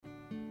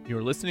You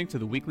are listening to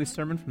the weekly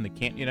sermon from the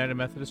Canton United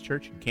Methodist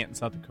Church in Canton,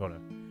 South Dakota.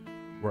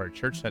 We're a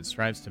church that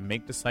strives to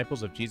make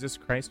disciples of Jesus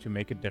Christ who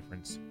make a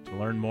difference. To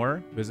learn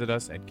more, visit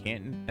us at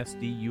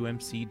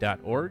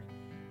cantonsdumc.org.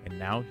 And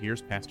now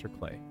here's Pastor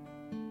Clay.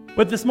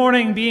 With this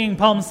morning being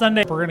Palm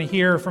Sunday, we're going to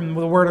hear from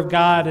the Word of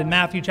God in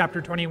Matthew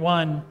chapter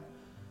 21.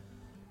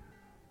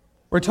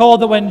 We're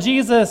told that when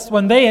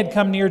they had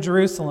come near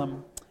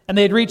Jerusalem, and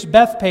they had reached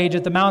Bethphage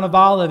at the Mount of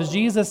Olives,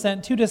 Jesus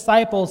sent 2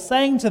 disciples,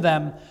 saying to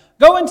them,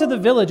 "Go into the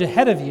village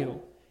ahead of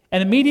you,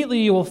 and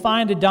immediately you will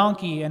find a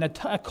donkey and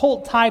a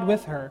colt tied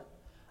with her.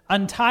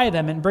 Untie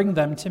them and bring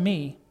them to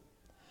me."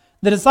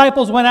 The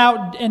disciples went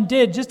out and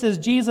did just as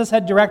Jesus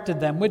had directed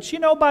them, which,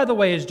 by the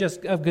way, is just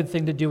a good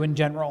thing to do in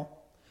general.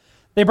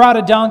 They brought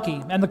a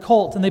donkey and the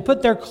colt, and they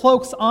put their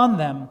cloaks on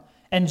them,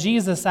 and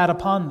Jesus sat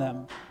upon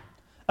them.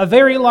 A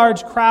very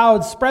large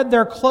crowd spread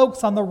their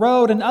cloaks on the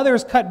road, and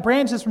others cut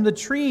branches from the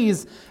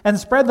trees and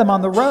spread them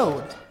on the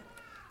road.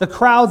 The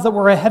crowds that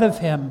were ahead of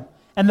him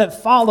and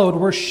that followed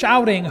were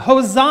shouting,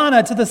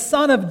 "Hosanna to the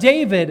Son of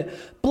David!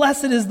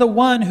 Blessed is the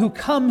one who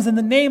comes in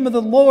the name of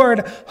the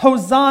Lord!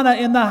 Hosanna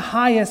in the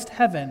highest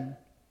heaven!"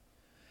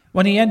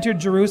 When he entered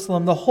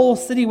Jerusalem, the whole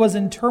city was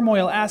in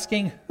turmoil,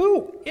 asking,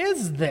 "Who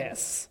is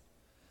this?"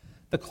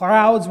 The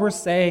crowds were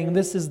saying,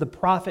 "This is the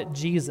prophet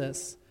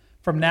Jesus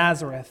from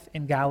Nazareth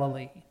in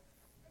Galilee."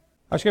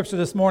 Our scripture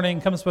this morning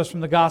comes to us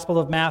from the Gospel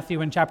of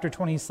Matthew in chapter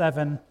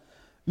 27,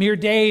 mere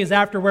days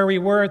after where we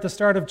were at the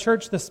start of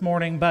church this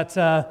morning, but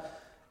an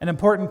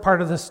important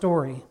part of the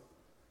story.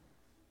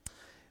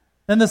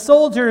 Then the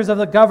soldiers of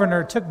the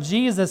governor took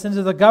Jesus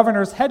into the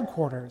governor's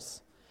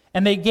headquarters,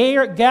 and they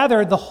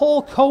gathered the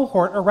whole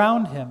cohort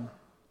around him.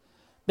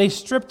 They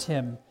stripped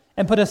him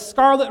and put a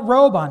scarlet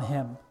robe on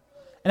him,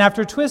 and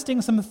after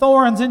twisting some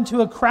thorns into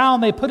a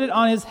crown, they put it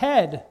on his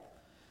head.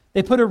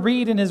 They put a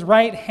reed in his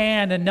right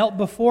hand and knelt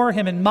before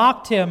him and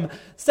mocked him,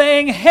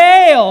 saying,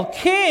 "Hail,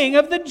 King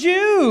of the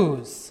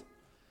Jews!"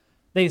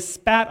 They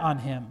spat on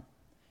him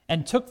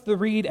and took the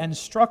reed and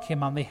struck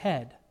him on the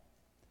head.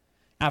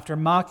 After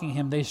mocking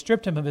him, they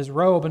stripped him of his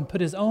robe and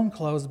put his own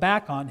clothes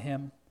back on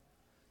him.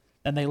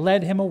 Then they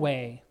led him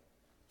away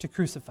to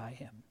crucify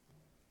him.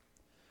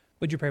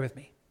 Would you pray with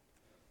me?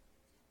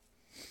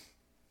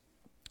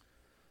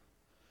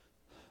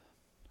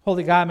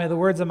 Holy God, may the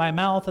words of my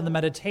mouth and the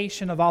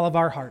meditation of all of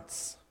our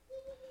hearts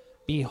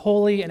be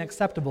holy and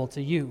acceptable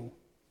to you.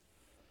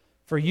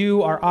 For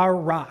you are our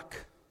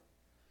rock,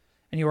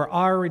 and you are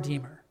our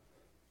Redeemer.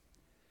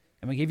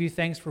 And we give you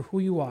thanks for who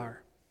you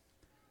are,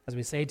 as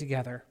we say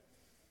together,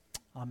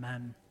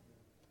 Amen.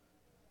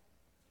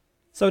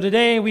 So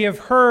today we have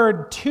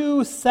heard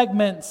 2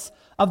 segments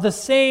of the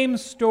same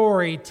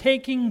story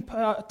taking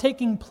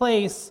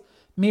place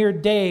mere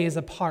days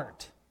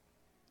apart.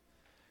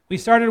 We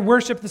started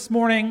worship this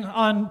morning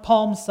on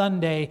Palm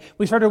Sunday.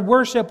 We started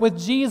worship with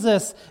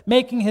Jesus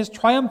making his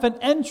triumphant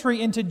entry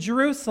into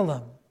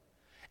Jerusalem,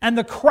 and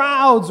the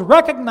crowds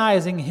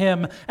recognizing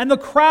him, and the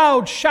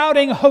crowd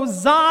shouting,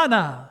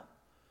 "Hosanna!"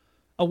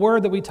 a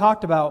word that we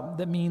talked about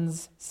that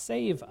means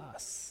save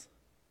us.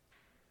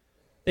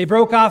 They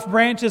broke off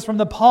branches from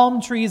the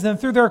palm trees and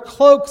threw their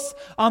cloaks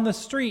on the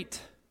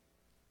street.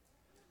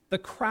 The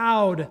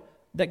crowd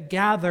that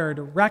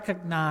gathered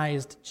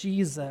recognized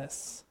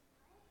Jesus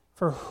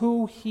for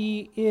who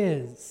he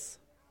is.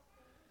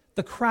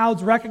 The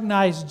crowds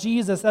recognized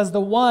Jesus as the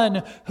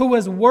one who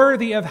was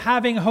worthy of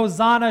having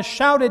Hosanna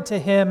shouted to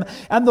him,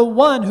 and the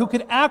one who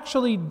could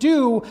actually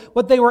do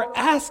what they were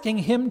asking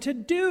him to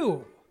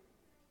do,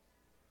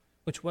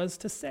 which was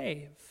to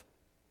save.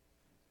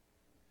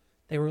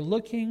 They were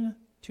looking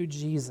to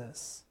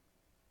Jesus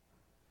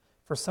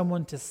for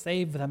someone to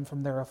save them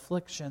from their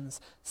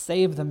afflictions,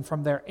 save them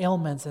from their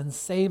ailments, and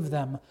save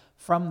them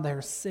from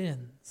their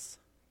sins.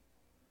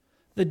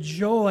 The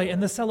joy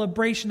and the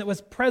celebration that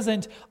was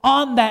present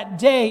on that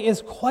day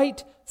is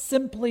quite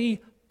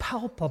simply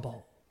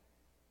palpable.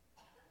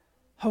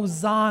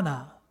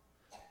 Hosanna!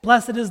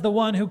 Blessed is the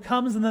one who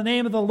comes in the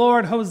name of the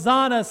Lord.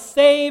 Hosanna!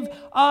 Save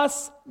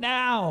us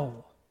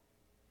now!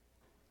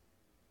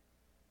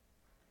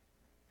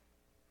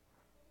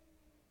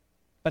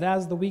 But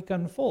as the week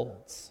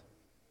unfolds,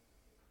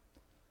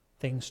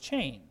 things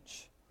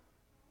change.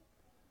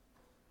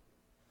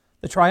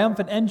 The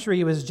triumphant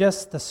entry was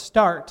just the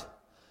start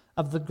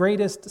of the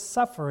greatest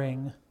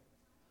suffering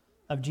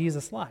of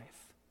Jesus'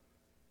 life.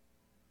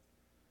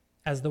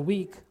 As the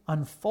week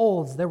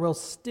unfolds, there will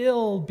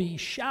still be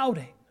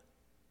shouting,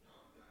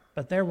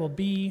 but there will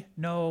be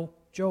no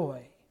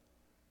joy.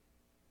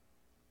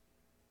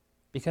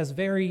 Because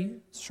very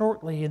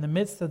shortly, in the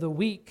midst of the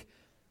week,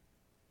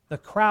 the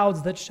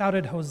crowds that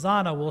shouted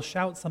Hosanna will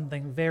shout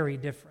something very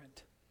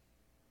different.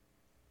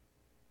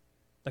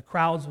 The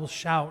crowds will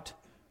shout,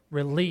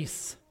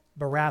 "Release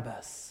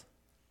Barabbas."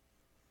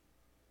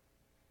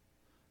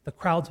 The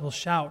crowds will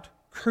shout,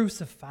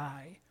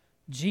 "Crucify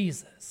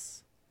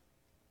Jesus."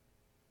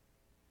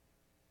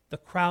 The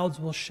crowds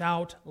will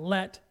shout,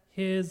 "Let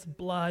his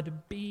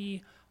blood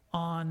be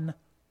on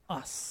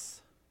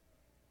us."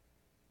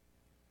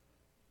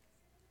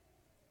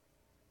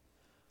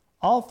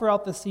 All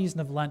throughout the season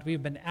of Lent,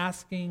 we've been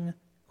asking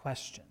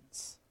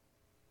questions.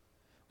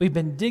 We've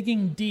been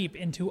digging deep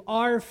into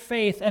our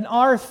faith and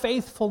our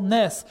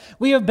faithfulness.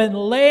 We have been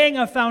laying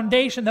a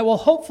foundation that will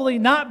hopefully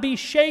not be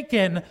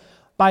shaken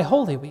by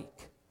Holy Week.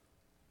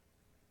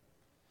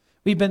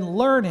 We've been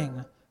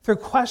learning through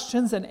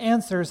questions and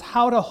answers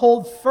how to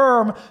hold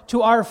firm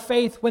to our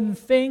faith when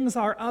things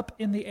are up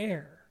in the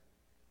air.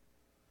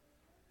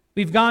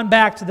 We've gone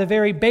back to the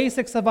very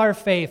basics of our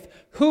faith.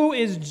 Who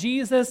is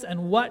Jesus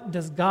and what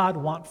does God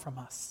want from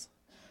us?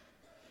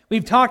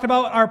 We've talked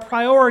about our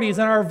priorities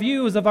and our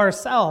views of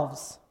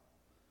ourselves.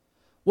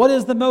 What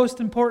is the most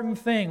important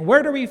thing?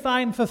 Where do we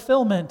find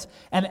fulfillment?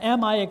 And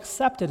am I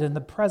accepted in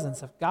the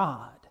presence of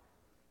God?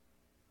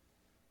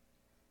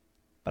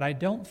 But I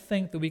don't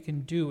think that we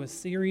can do a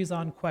series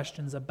on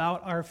questions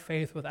about our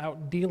faith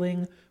without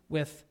dealing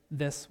with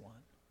this one.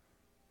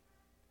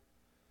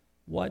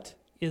 What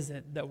is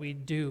it that we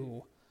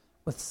do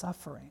with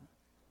suffering?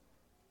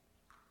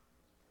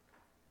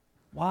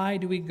 Why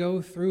do we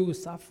go through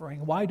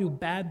suffering? Why do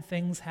bad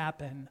things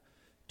happen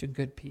to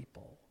good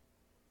people?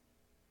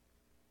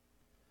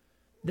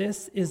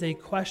 This is a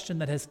question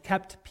that has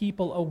kept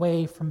people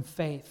away from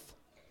faith.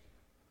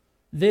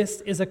 This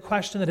is a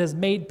question that has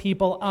made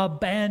people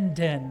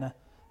abandon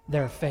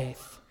their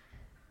faith.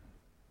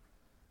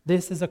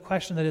 This is a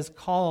question that is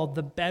called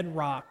the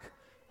bedrock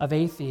of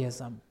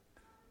atheism.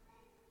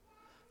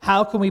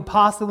 How can we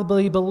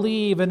possibly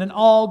believe in an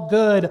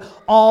all-good,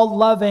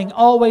 all-loving,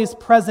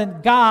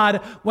 always-present God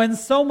when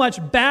so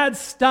much bad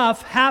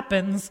stuff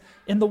happens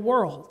in the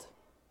world?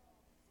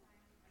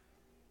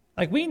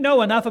 Like, we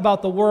know enough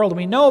about the world,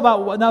 we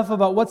know enough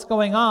about what's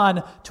going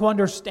on to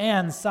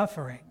understand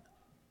suffering.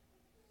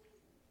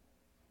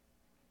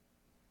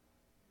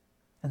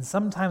 And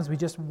sometimes we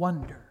just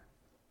wonder.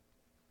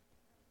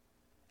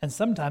 And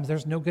sometimes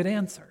there's no good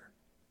answer.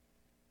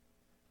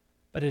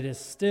 But it is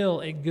still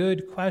a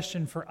good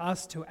question for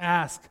us to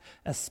ask,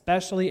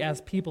 especially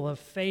as people of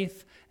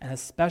faith and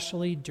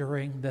especially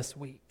during this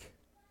week.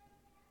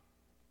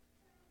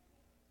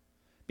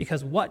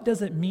 Because what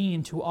does it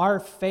mean to our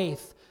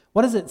faith?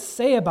 What does it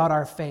say about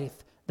our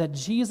faith that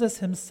Jesus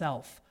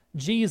himself,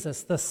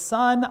 Jesus, the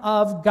Son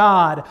of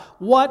God,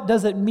 what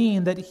does it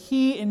mean that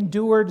he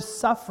endured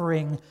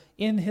suffering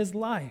in his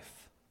life?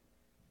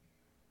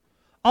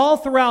 All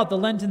throughout the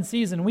Lenten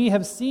season, we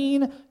have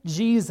seen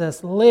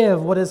Jesus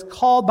live what is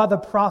called by the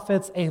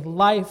prophets a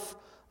life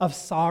of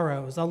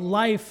sorrows, a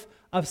life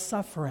of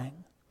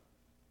suffering.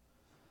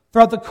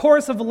 Throughout the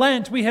course of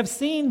Lent, we have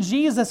seen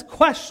Jesus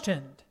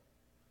questioned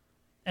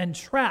and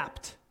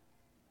trapped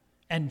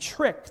and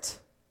tricked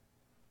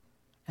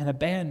and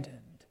abandoned.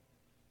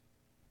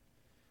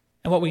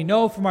 And what we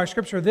know from our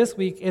scripture this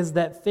week is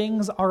that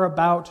things are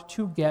about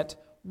to get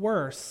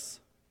worse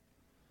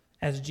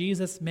as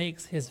Jesus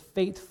makes his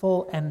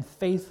fateful and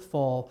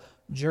faithful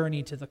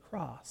journey to the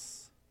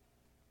cross.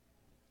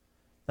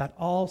 That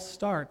all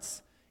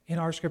starts in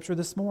our scripture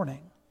this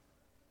morning.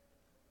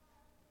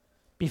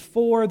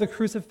 Before the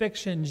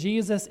crucifixion,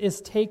 Jesus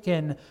is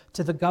taken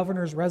to the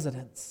governor's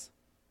residence.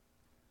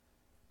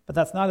 But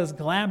that's not as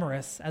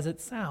glamorous as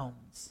it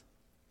sounds.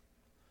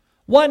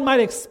 One might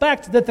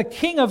expect that the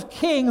King of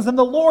Kings and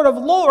the Lord of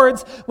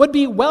Lords would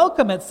be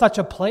welcome at such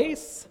a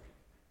place.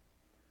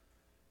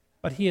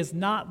 But he is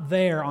not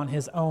there on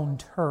his own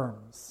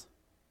terms.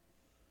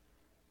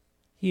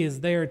 He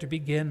is there to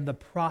begin the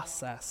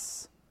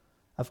process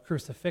of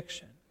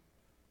crucifixion.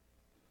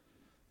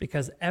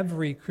 Because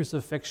every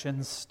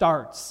crucifixion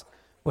starts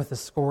with a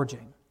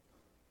scourging.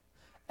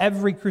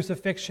 Every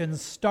crucifixion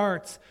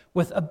starts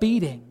with a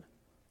beating.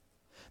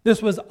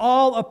 This was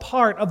all a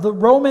part of the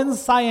Roman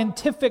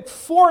scientific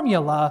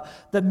formula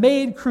that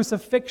made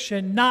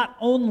crucifixion not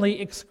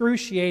only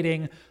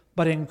excruciating,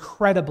 but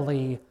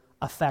incredibly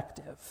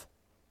effective.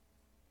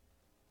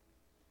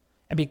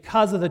 And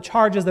because of the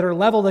charges that are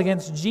leveled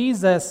against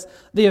Jesus,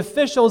 the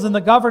officials in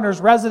the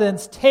governor's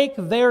residence take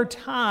their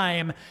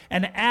time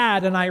and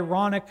add an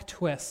ironic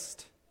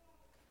twist.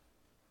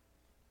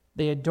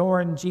 They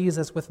adorn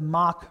Jesus with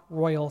mock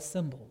royal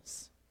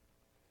symbols,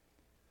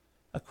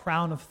 a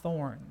crown of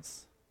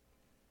thorns,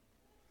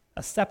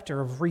 a scepter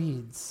of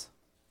reeds,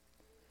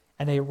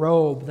 and a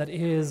robe that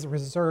is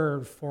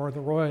reserved for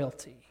the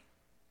royalty.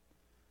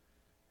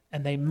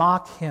 And they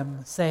mock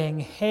him, saying,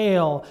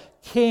 "Hail,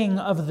 King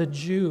of the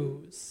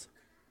Jews."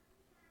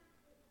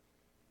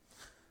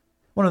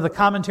 One of the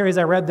commentaries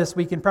I read this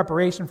week in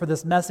preparation for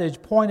this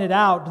message pointed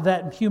out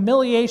that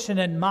humiliation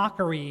and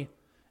mockery,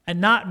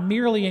 and not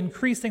merely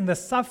increasing the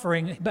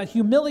suffering, but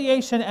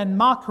humiliation and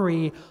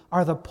mockery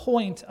are the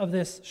point of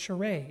this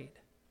charade.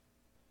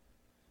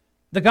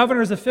 The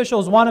governor's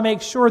officials want to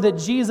make sure that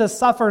Jesus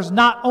suffers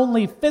not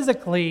only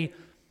physically,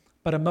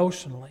 but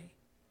emotionally.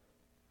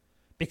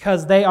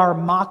 Because they are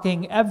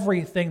mocking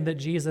everything that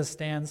Jesus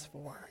stands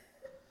for.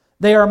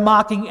 They are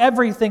mocking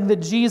everything that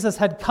Jesus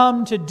had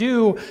come to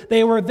do.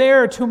 They were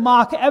there to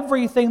mock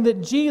everything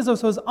that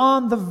Jesus was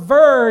on the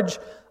verge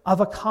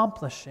of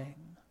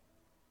accomplishing.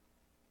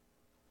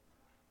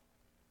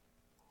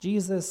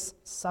 Jesus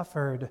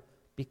suffered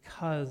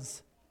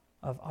because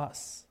of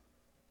us.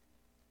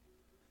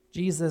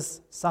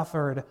 Jesus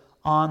suffered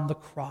on the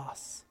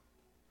cross.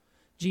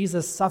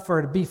 Jesus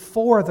suffered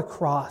before the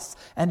cross,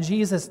 and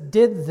Jesus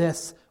did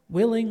this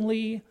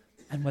willingly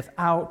and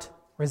without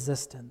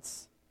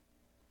resistance.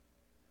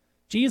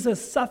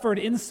 Jesus suffered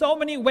in so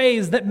many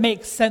ways that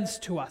make sense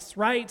to us,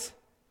 right?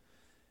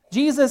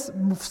 Jesus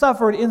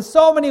suffered in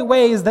so many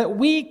ways that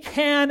we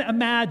can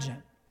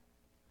imagine.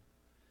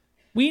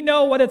 We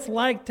know what it's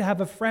like to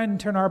have a friend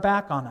turn our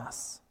back on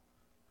us,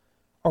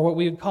 or what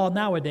we would call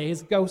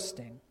nowadays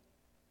ghosting.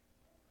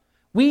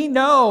 We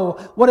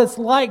know what it's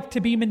like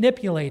to be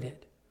manipulated.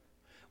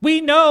 We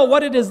know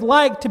what it is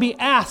like to be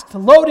asked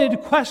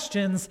loaded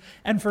questions,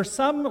 and for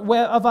some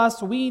of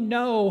us, we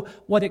know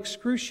what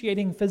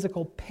excruciating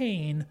physical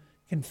pain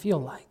can feel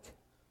like.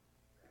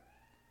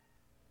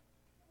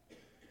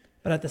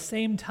 But at the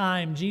same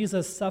time,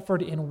 Jesus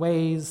suffered in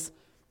ways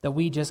that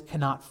we just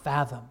cannot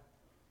fathom.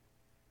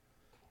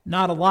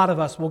 Not a lot of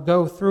us will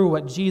go through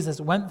what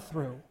Jesus went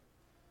through.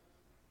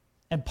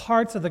 And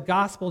parts of the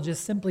gospel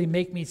just simply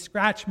make me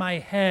scratch my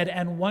head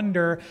and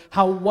wonder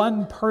how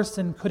one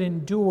person could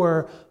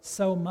endure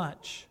so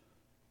much.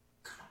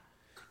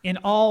 In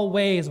all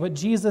ways, what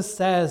Jesus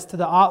says to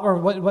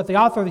what the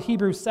author of the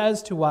Hebrews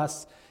says to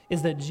us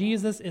is that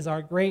Jesus is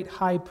our great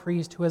high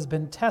priest who has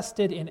been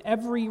tested in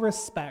every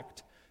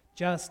respect,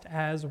 just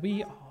as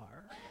we are.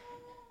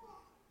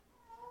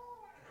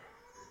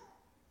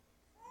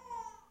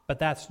 But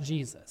that's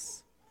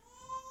Jesus.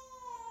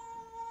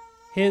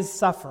 His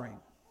suffering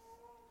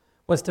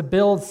was to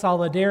build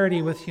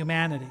solidarity with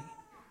humanity.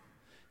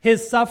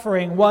 His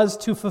suffering was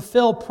to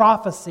fulfill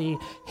prophecy.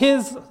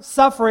 His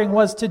suffering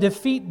was to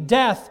defeat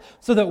death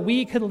so that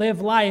we could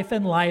live life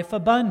and life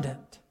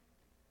abundant.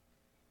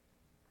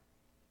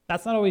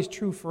 That's not always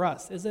true for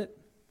us, is it?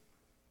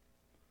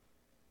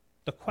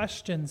 The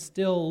question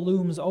still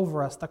looms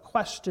over us. The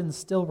question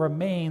still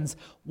remains,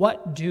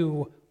 what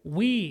do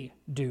we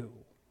do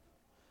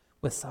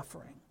with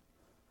suffering?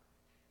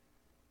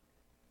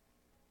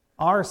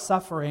 Our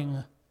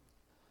suffering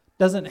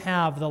doesn't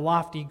have the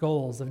lofty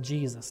goals of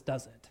Jesus,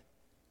 does it?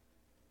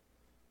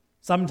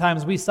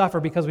 Sometimes we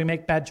suffer because we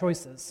make bad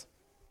choices.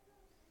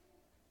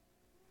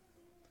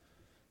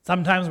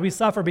 Sometimes we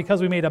suffer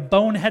because we made a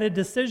boneheaded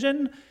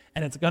decision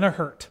and it's going to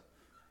hurt.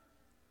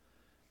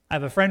 I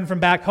have a friend from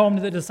back home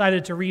that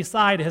decided to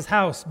re-side his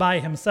house by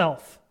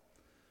himself.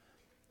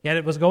 Yet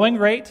it was going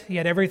great. He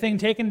had everything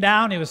taken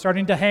down. He was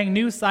starting to hang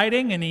new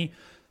siding, and he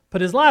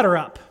put his ladder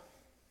up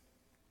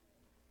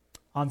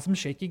on some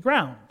shaky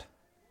ground.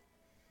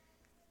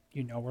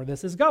 You know where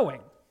this is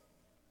going.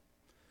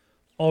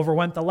 Over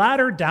went the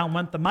ladder, down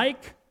went the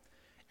mic,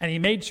 and he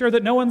made sure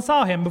that no one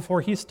saw him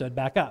before he stood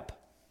back up.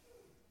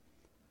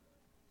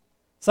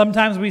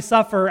 Sometimes we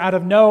suffer out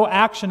of no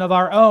action of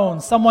our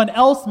own. Someone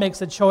else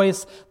makes a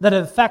choice that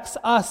affects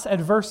us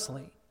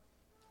adversely.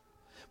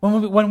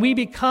 When we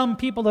become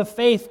people of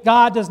faith,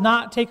 God does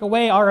not take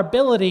away our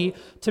ability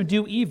to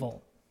do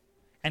evil,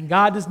 and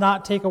God does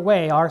not take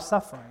away our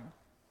suffering.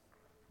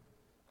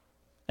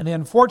 And the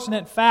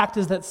unfortunate fact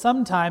is that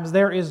sometimes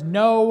there is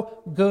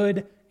no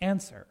good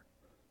answer.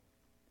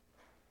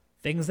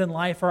 Things in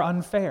life are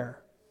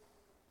unfair.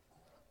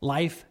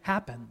 Life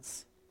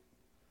happens.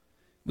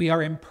 We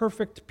are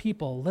imperfect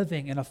people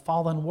living in a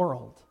fallen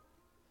world,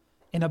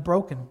 in a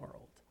broken world.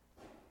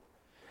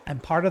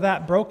 And part of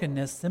that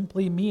brokenness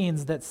simply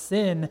means that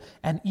sin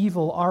and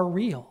evil are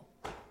real.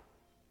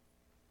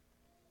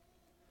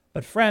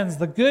 But friends,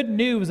 the good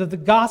news of the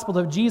gospel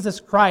of Jesus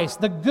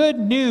Christ, the good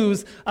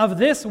news of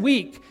this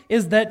week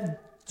is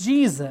that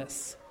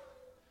Jesus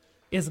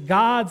is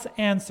God's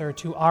answer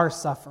to our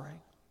suffering.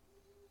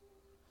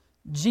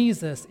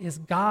 Jesus is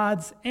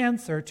God's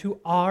answer to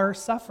our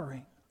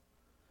suffering.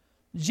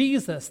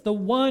 Jesus, the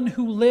one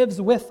who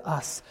lives with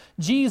us.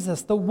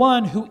 Jesus, the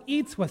one who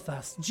eats with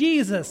us.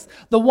 Jesus,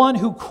 the one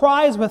who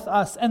cries with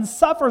us and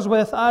suffers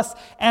with us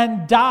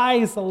and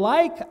dies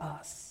like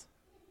us,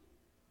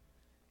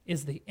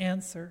 is the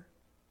answer,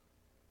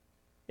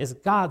 is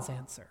God's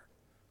answer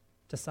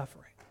to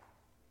suffering.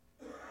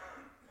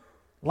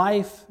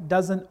 Life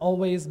doesn't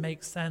always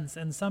make sense,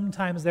 and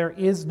sometimes there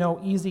is no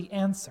easy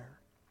answer.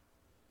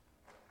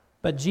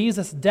 But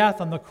Jesus' death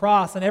on the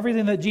cross and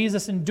everything that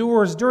Jesus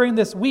endures during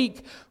this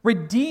week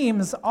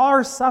redeems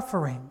our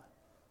suffering.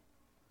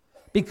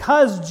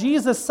 Because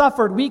Jesus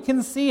suffered, we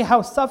can see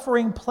how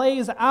suffering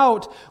plays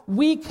out.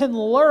 We can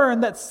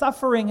learn that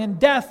suffering and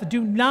death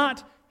do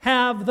not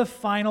have the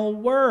final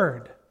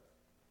word.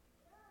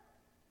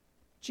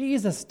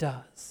 Jesus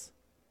does.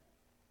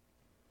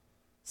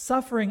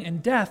 Suffering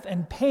and death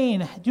and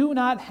pain do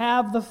not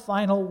have the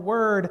final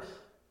word.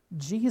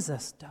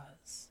 Jesus does.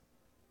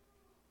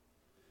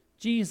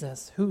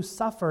 Jesus who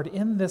suffered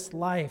in this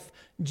life,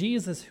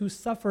 Jesus who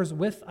suffers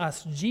with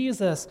us,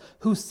 Jesus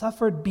who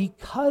suffered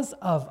because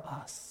of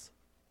us,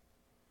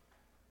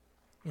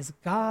 is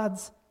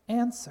God's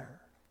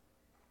answer.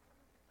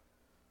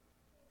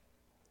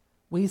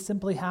 We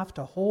simply have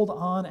to hold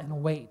on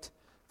and wait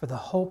for the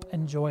hope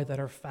and joy that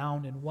are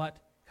found in what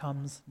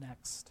comes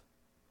next.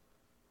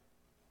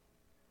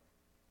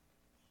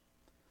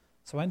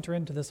 So enter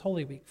into this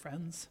Holy Week,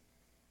 friends.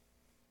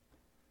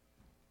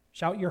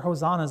 Shout your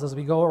hosannas as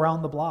we go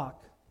around the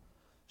block.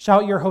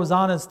 Shout your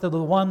hosannas to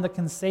the one that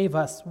can save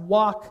us.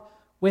 Walk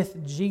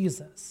with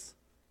Jesus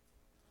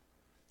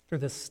through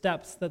the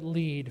steps that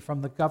lead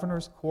from the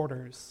governor's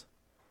quarters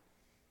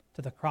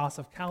to the cross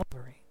of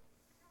Calvary.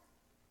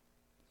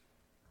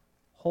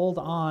 Hold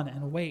on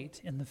and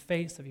wait in the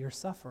face of your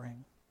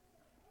suffering.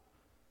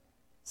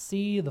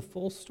 See the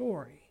full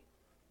story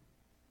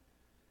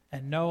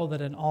and know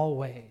that in all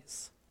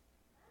ways,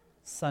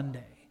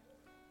 Sunday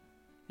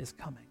is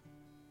coming.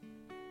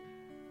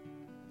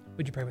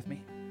 Would you pray with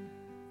me?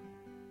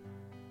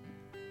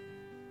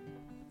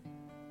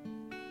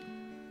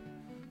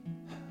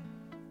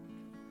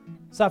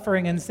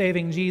 Suffering and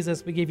saving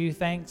Jesus, we give you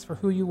thanks for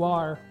who you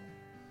are.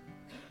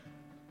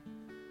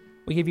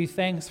 We give you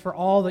thanks for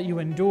all that you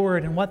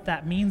endured and what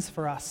that means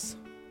for us.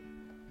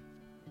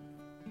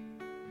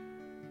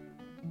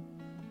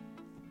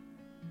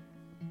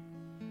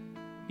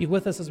 Be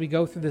with us as we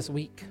go through this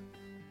week,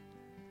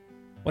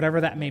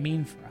 whatever that may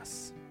mean for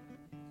us.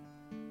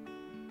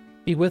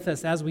 Be with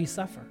us as we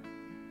suffer.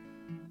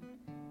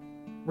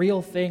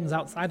 Real things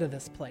outside of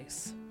this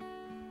place.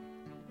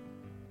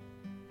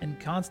 And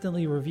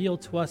constantly reveal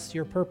to us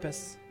your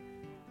purpose.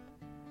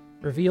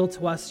 Reveal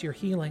to us your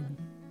healing.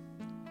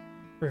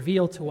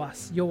 Reveal to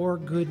us your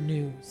good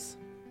news.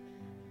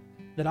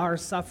 That our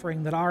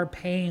suffering, that our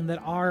pain,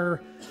 that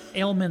our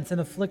ailments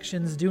and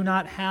afflictions do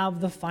not have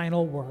the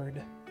final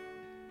word.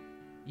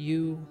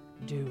 You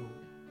do.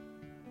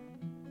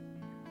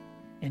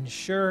 In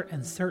sure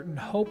and certain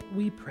hope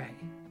we pray.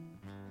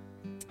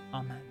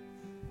 Amen.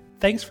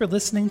 Thanks for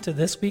listening to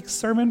this week's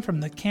sermon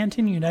from the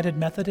Canton United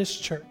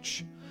Methodist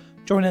Church.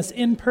 Join us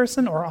in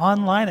person or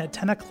online at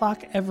 10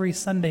 o'clock every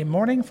Sunday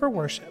morning for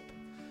worship.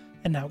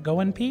 And now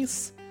go in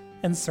peace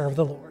and serve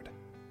the Lord.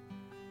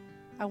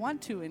 I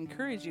want to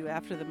encourage you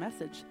after the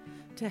message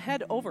to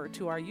head over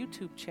to our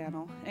YouTube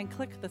channel and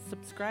click the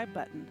subscribe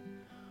button.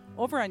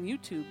 Over on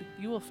YouTube,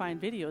 you will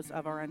find videos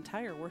of our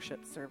entire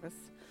worship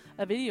service,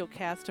 a video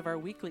cast of our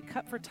weekly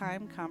Cut for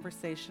Time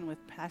conversation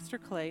with Pastor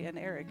Clay and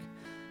Eric,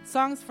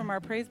 songs from our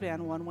praise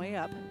band One Way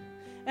Up,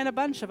 and a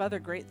bunch of other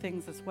great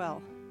things as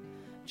well.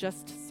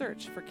 Just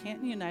search for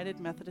Canton United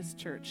Methodist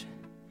Church.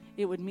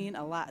 It would mean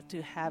a lot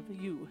to have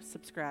you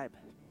subscribe.